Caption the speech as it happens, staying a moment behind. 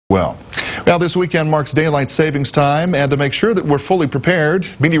Well, this weekend marks daylight savings time, and to make sure that we're fully prepared,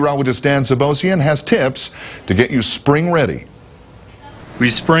 meteorologist Dan Zbozien has tips to get you spring ready. We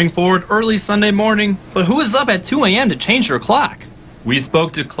spring forward early Sunday morning, but who is up at 2 a.m. to change their clock? We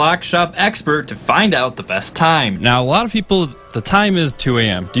spoke to clock shop expert to find out the best time. Now, a lot of people, the time is 2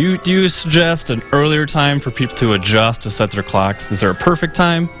 a.m. Do you suggest an earlier time for people to adjust to set their clocks? Is there a perfect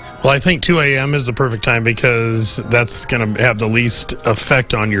time? Well, I think 2 a.m. is the perfect time because that's going to have the least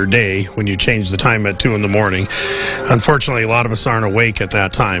effect on your day when you change the time at 2 in the morning. Unfortunately, a lot of us aren't awake at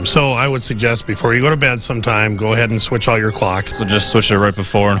that time. So I would suggest before you go to bed sometime, go ahead and switch all your clocks. So just switch it right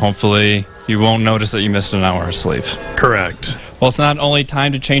before, and hopefully you won't notice that you missed an hour of sleep. Correct. Well, it's not only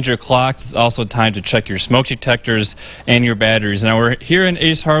time to change your clocks, it's also time to check your smoke detectors and your batteries. Now, we're here in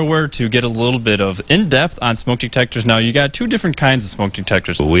Ace Hardware to get a little bit of in-depth on smoke detectors. Now, you got two different kinds of smoke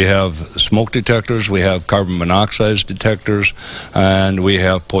detectors. We have smoke detectors, we have carbon monoxide detectors, and we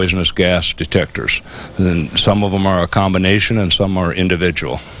have poisonous gas detectors. And some of them are a combination and some are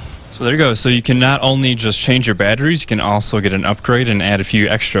individual. So there you go. So you can not only just change your batteries, you can also get an upgrade and add a few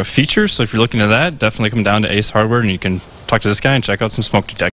extra features. So if you're looking at that, definitely come down to Ace Hardware and you can talk to this guy and check out some smoke detectors.